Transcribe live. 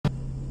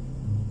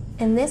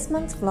In this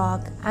month's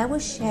vlog, I will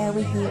share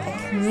with you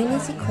a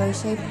community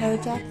crochet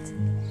project,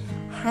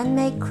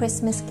 handmade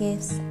Christmas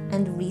gifts,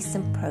 and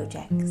recent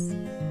projects.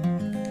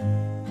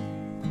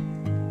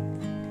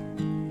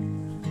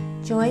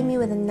 Join me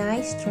with a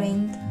nice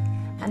drink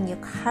and your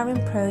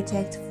current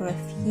project for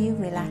a few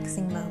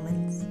relaxing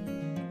moments.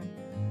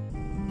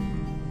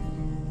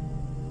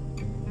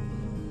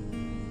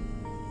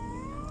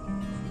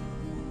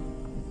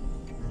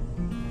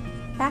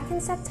 Back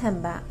in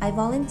September, I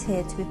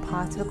volunteered to be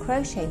part of a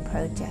crochet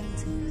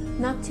project,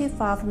 not too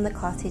far from the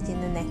cottage in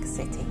the next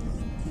city.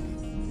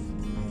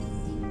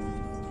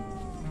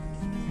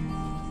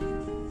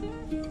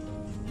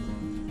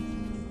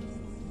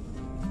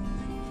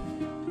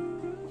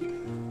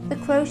 The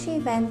crochet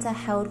events are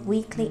held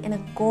weekly in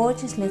a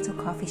gorgeous little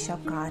coffee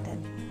shop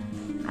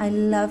garden. I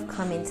love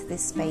coming to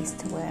this space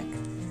to work,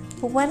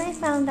 but when I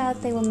found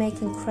out they were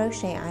making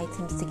crochet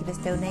items to give as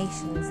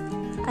donations,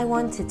 I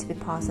wanted to be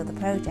part of the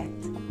project.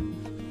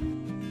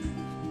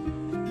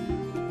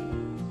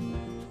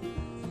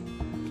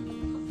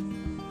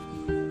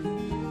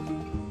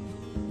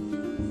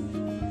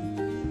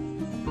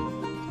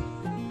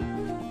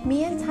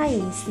 Me and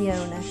Thais, the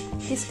owner,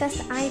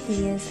 discussed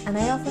ideas, and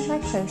I offered my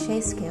crochet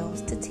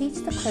skills to teach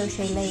the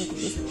crochet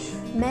ladies,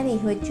 many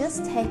who are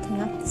just taking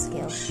up the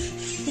skills,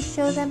 to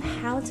show them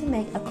how to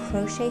make a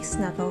crochet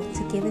snuggle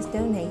to give as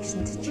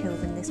donation to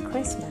children this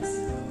Christmas.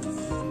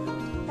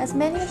 As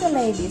many of the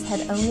ladies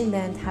had only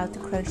learned how to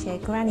crochet a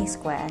granny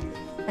square,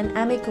 and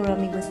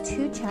amigurumi was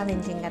too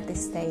challenging at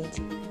this stage,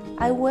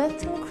 I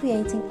worked on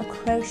creating a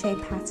crochet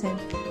pattern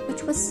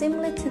which was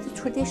similar to the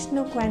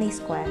traditional granny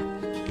square,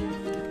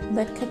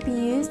 but could be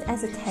used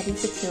as a teddy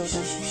for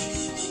children.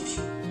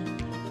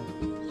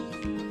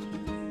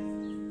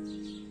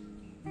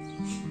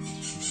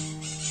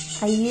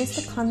 I used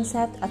the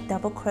concept of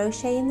double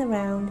crochet in the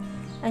round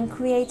and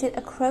created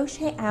a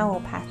crochet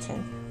owl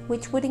pattern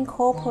which would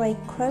incorporate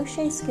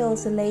crochet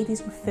skills the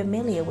ladies were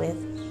familiar with,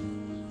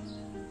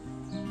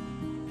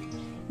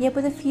 yet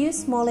with a few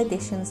small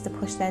additions to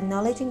push their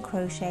knowledge in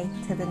crochet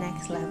to the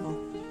next level.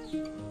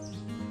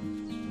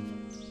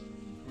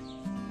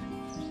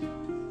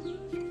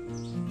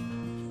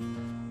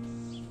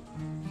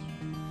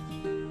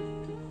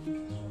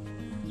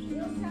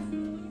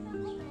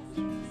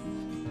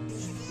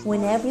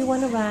 When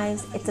everyone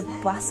arrives, it's a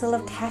bustle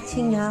of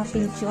catching up,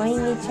 enjoying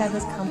each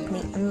other's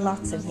company, and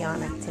lots of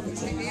yarn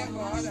activity.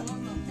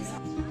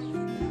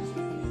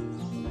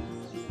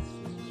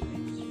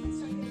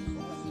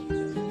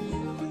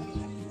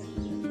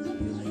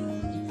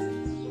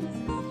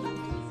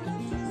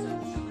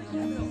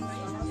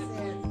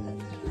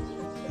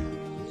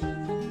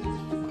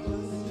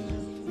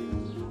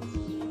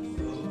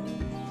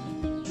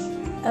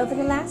 Over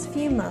the last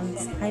few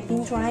months, I've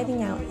been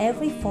driving out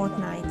every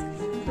fortnight,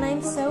 and I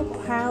am so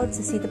proud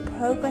to see the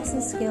progress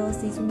and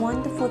skills these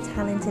wonderful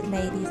talented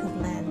ladies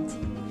have learned,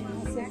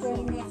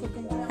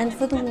 and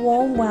for the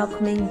warm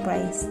welcoming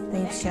embrace they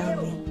have shown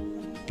me.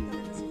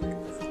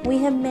 We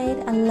have made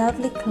a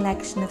lovely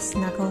collection of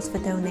snuggles for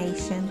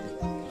donation,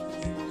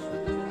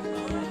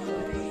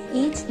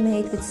 each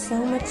made with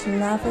so much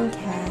love and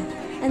care,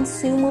 and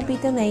soon will be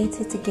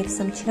donated to give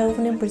some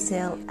children in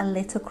Brazil a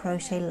little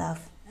crochet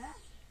love.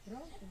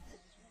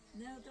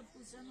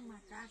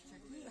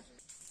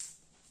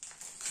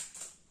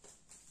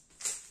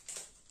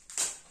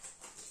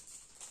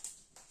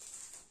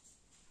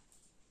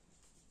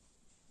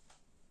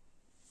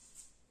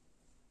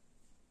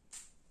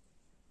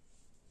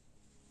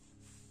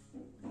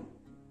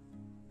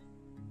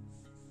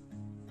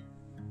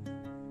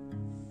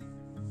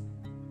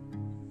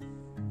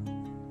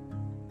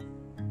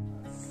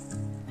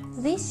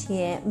 This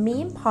year,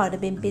 me and Pod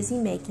have been busy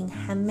making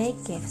handmade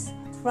gifts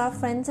for our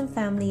friends and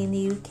family in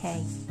the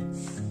UK.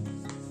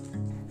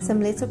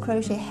 Some little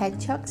crochet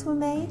hedgehogs were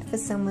made for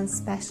someone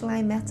special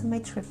I met on my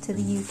trip to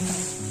the UK.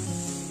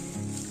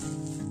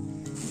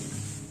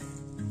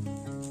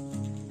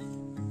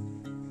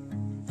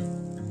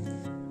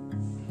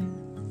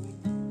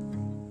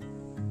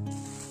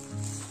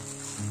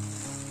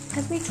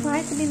 As we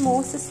try to be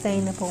more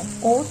sustainable,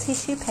 all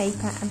tissue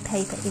paper and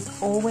paper is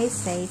always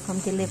saved from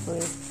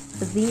deliveries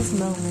for these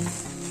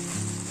moments.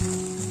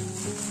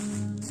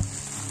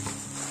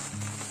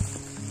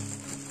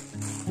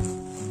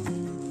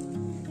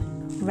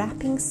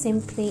 Wrapping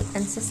simply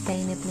and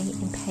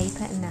sustainably in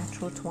paper and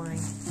natural twine.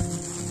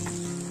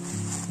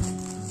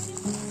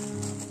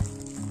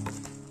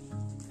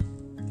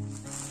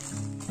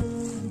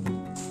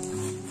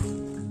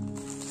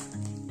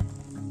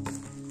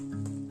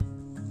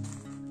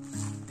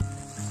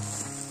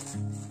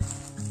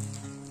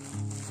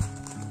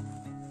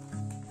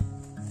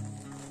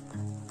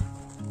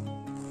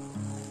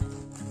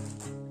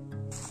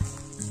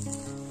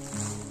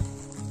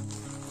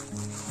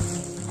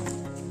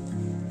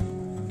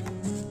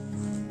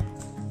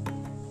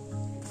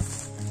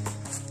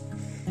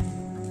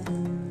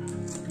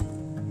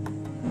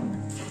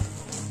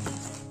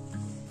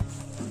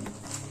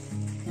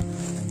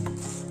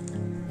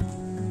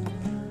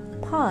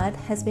 card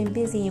has been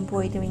busy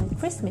embroidering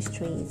Christmas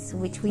trees,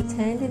 which we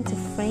turned into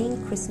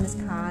framed Christmas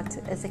cards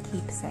as a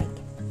keepsake.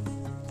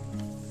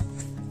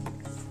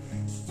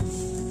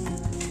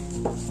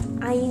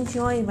 I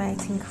enjoy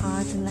writing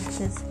cards and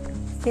letters,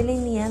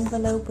 filling the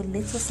envelope with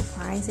little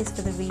surprises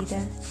for the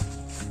reader,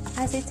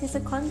 as it is a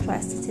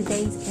contrast to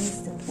today's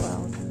instant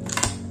world.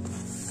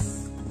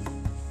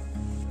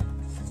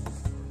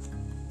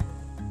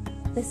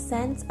 The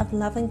sense of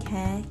love and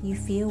care you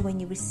feel when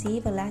you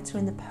receive a letter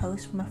in the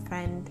post from a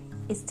friend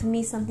is to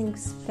me something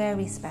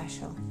very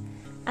special,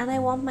 and I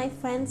want my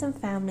friends and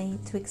family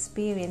to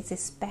experience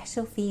this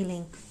special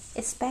feeling,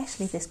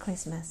 especially this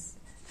Christmas.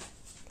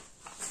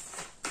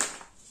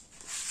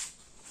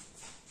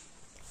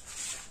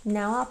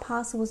 Now our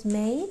parcel was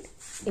made,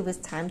 it was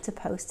time to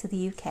post to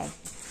the UK.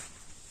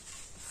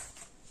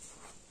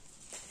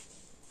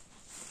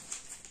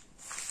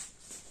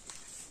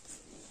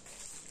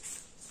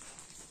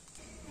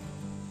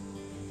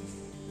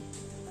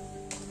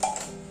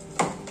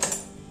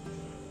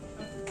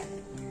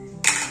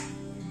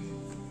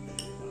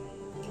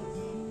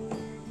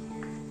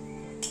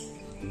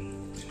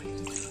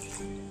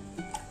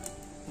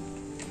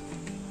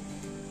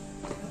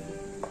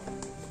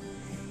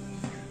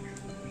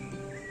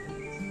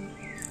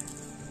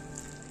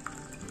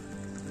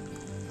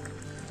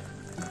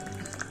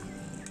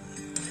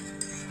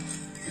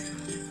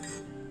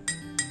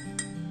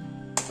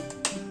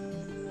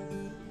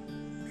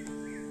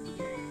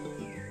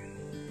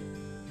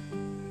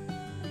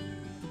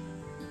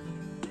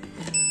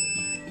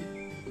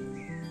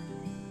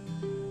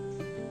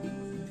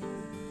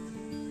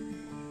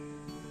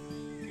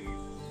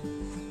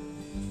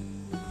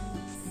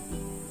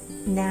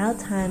 Now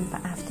time for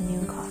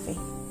afternoon coffee.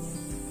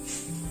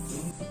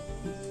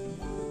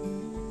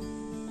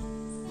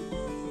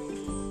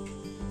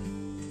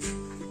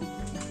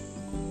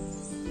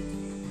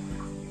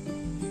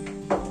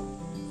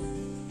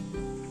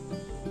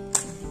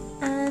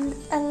 And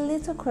a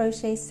little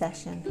crochet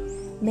session,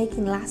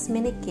 making last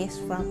minute gifts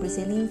for our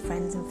Brazilian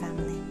friends and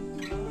family.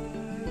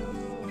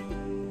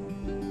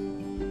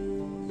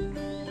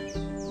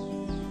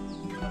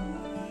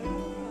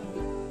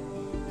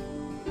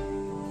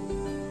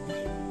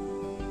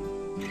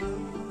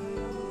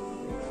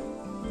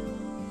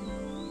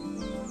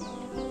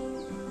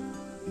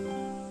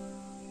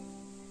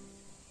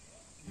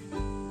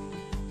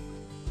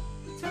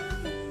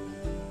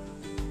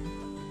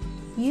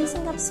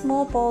 Using up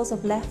small balls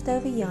of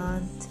leftover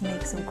yarn to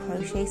make some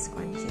crochet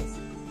scrunchies.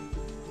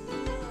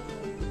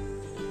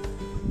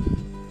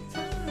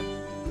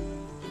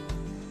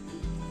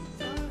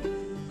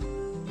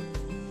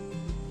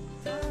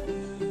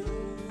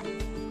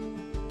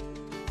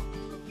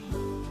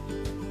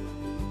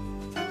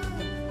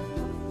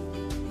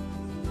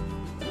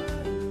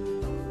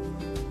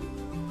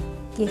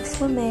 Gifts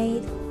were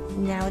made,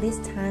 now it is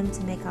time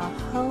to make our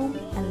home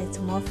a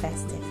little more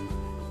festive.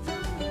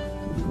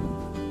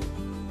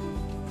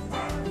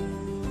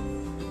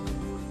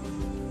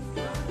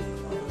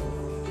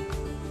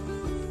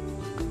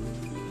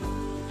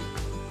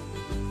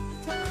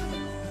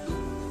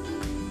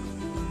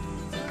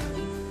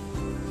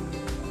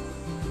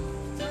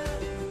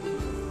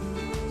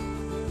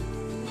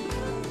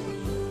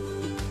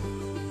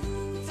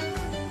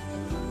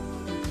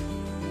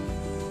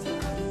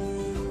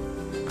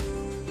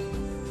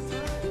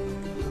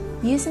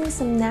 Using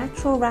some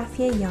natural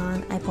raffia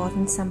yarn I bought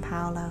in São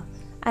Paulo,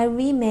 I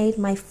remade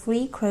my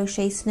free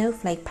crochet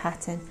snowflake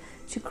pattern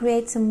to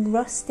create some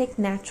rustic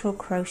natural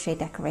crochet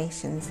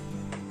decorations,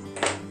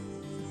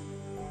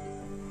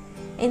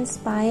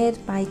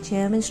 inspired by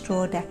German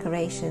straw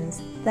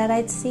decorations that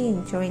I'd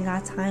seen during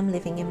our time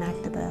living in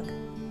Magdeburg.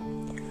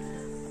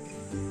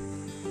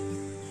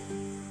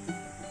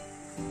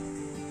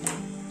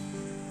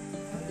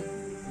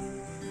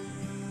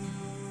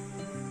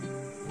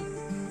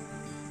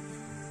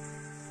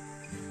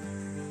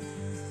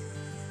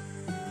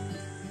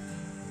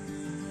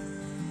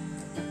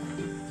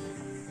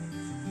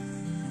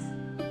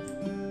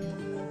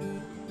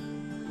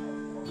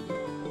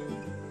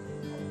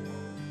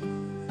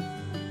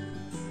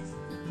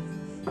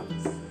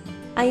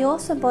 I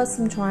also bought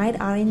some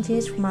dried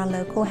oranges from our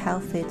local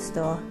health food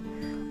store,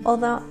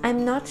 although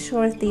I'm not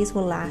sure if these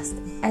will last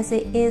as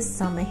it is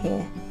summer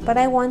here, but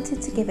I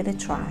wanted to give it a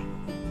try.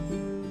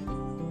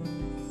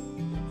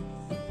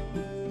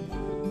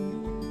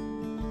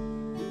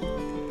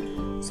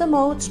 Some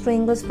old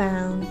string was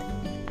found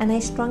and I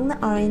strung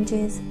the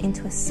oranges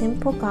into a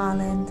simple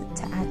garland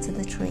to add to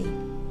the tree.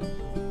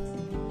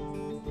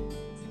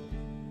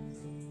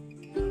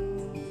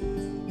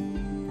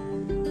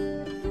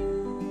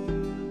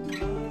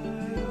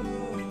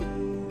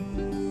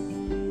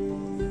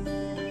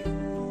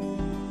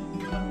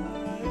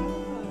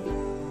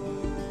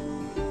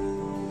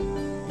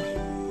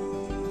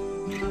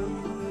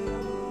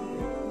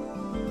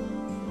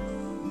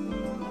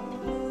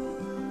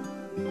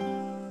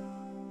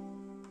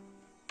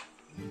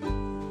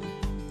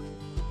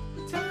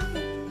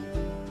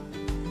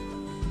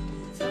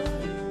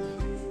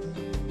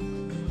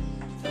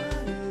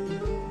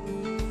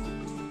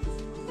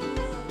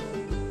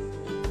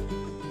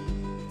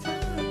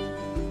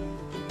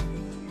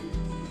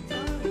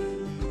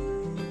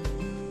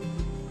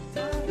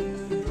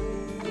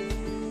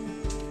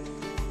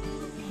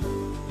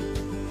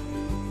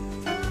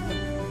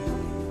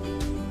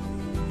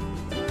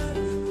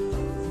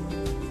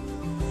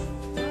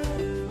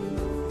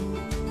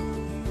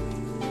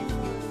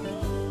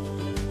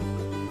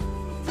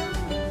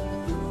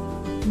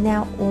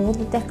 Now all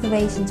the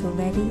decorations were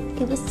ready,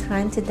 it was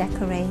time to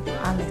decorate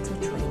our little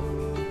tree.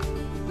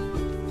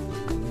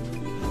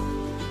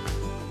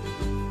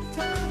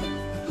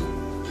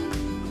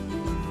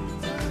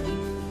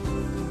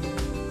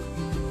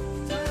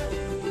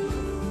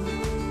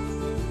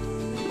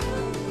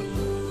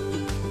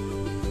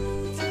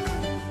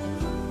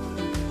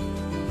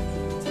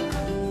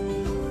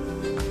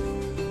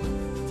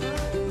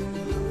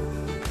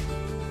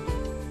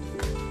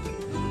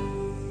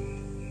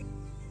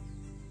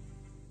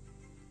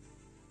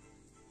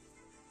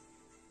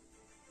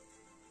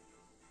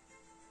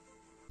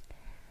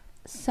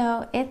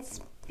 So it's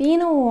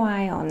been a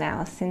while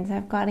now since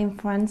I've got in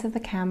front of the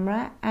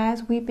camera,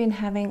 as we've been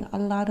having a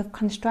lot of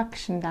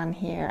construction done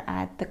here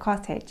at the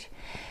cottage.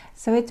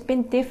 So it's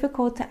been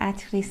difficult to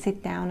actually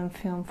sit down and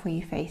film for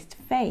you face to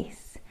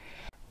face.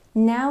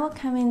 Now we're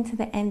coming to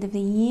the end of the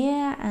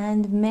year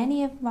and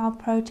many of our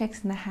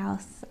projects in the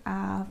house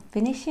are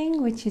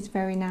finishing, which is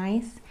very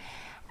nice.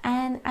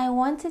 And I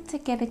wanted to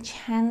get a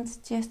chance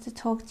just to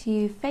talk to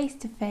you face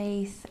to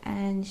face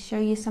and show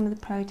you some of the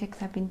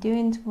projects I've been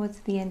doing towards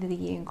the end of the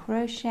year in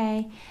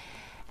crochet.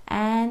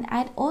 And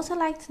I'd also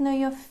like to know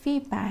your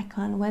feedback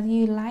on whether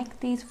you like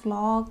these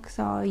vlogs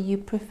or you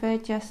prefer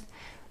just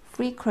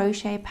free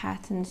crochet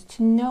patterns,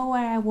 to know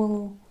where I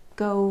will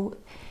go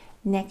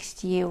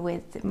next year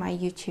with my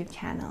YouTube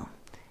channel.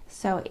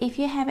 So if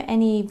you have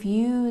any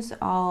views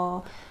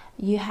or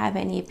you have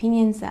any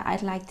opinions that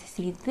I'd like to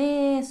see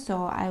this,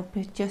 or I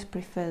would just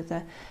prefer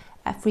the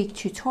free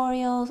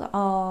tutorials,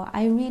 or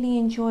I really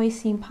enjoy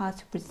seeing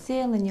parts of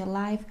Brazil in your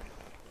life,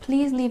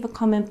 please leave a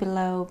comment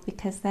below,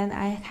 because then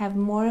I have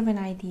more of an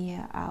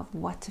idea of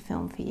what to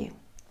film for you.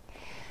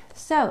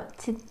 So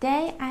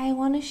today I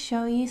want to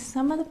show you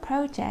some of the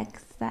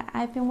projects that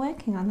I've been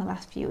working on the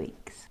last few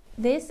weeks.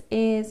 This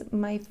is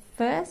my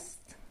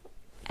first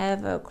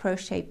ever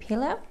crochet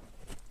pillow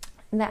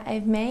that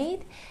I've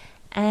made,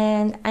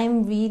 and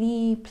I'm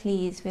really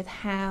pleased with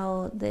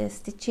how the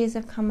stitches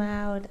have come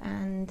out.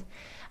 And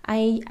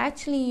I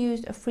actually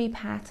used a free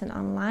pattern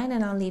online,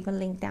 and I'll leave a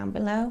link down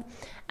below.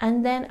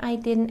 And then I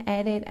did an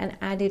edit and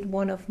added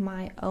one of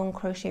my own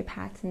crochet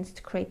patterns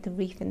to create the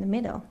wreath in the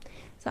middle.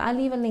 So I'll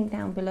leave a link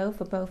down below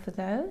for both of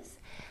those.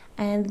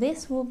 And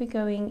this will be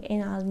going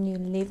in our new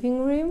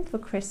living room for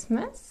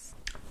Christmas.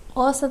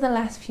 Also, the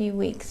last few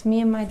weeks,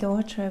 me and my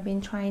daughter have been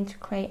trying to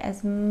create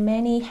as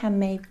many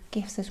handmade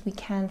gifts as we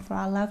can for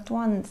our loved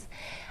ones.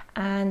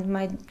 And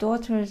my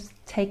daughter is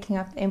taking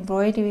up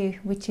embroidery,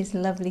 which is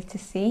lovely to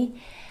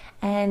see.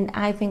 And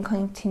I've been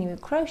continuing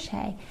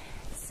crochet.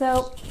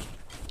 So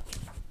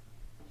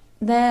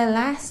the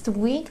last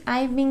week,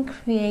 I've been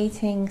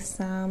creating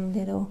some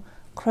little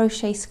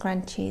crochet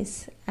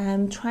scrunchies.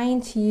 I'm trying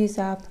to use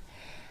up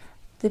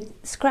the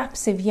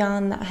scraps of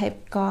yarn that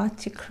I've got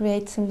to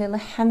create some little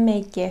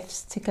handmade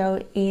gifts to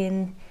go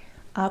in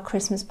our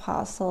Christmas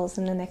parcels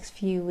in the next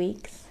few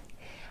weeks.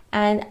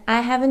 And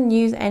I haven't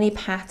used any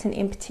pattern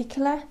in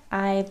particular.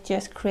 I've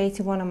just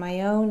created one on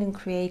my own and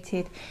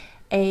created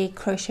a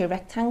crochet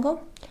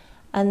rectangle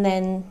and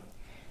then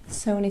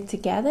sewn it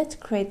together to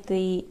create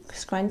the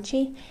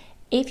scrunchie.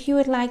 If you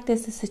would like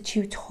this as a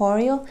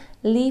tutorial,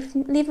 leave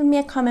me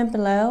a comment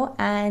below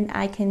and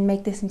I can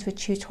make this into a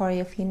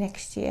tutorial for you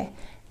next year.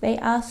 They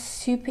are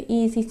super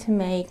easy to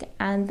make,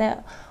 and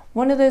they're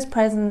one of those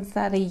presents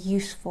that are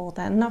useful,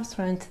 that are not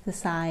thrown to the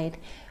side,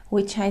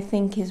 which I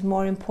think is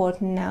more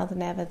important now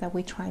than ever, that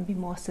we try and be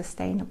more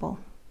sustainable.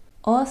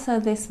 Also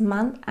this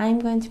month I'm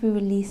going to be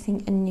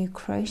releasing a new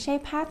crochet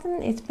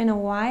pattern. It's been a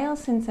while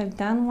since I've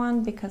done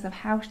one because of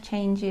house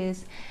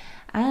changes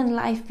and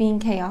life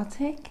being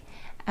chaotic,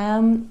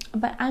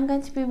 but I'm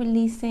going to be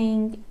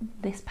releasing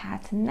this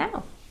pattern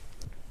now,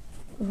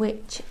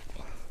 which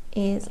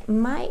is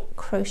my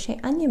crochet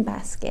onion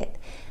basket.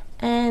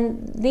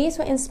 And these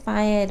were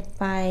inspired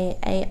by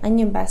an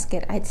onion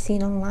basket I'd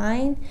seen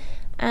online,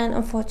 and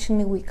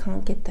unfortunately we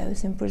can't get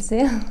those in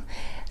Brazil.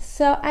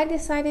 So I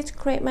decided to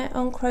create my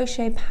own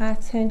crochet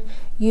pattern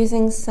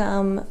using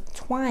some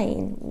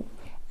twine,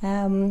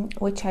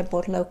 which I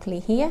bought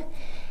locally here,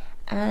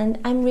 and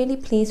I'm really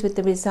pleased with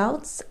the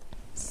results.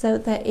 So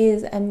there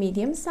is a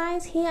medium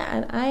size here,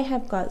 and I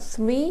have got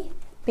 3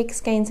 big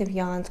skeins of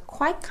yarn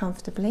quite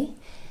comfortably,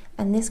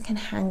 and this can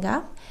hang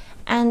up.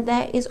 And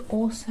there is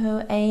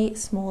also a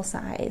small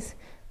size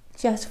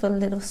just for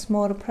little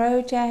smaller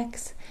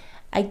projects,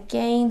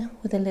 again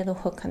with a little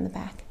hook on the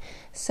back.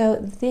 So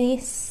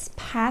this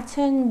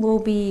pattern will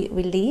be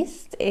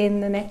released in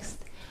the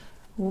next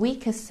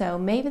week or so,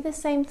 maybe the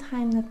same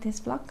time that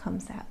this vlog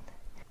comes out.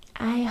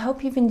 I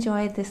hope you've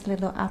enjoyed this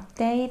little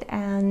update,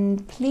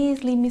 and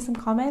please leave me some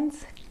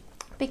comments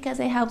because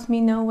it helps me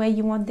know where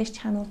you want this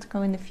channel to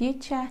go in the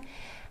future.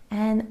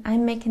 And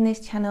I'm making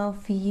this channel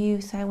for you,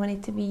 so I want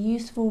it to be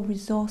useful,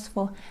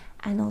 resourceful,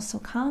 and also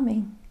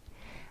calming.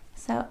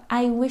 So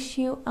I wish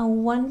you a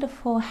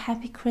wonderful,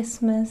 happy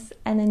Christmas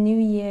and a new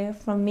year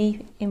from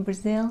me in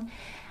Brazil,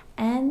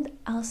 and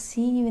I'll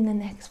see you in the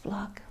next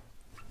vlog.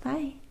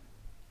 Bye.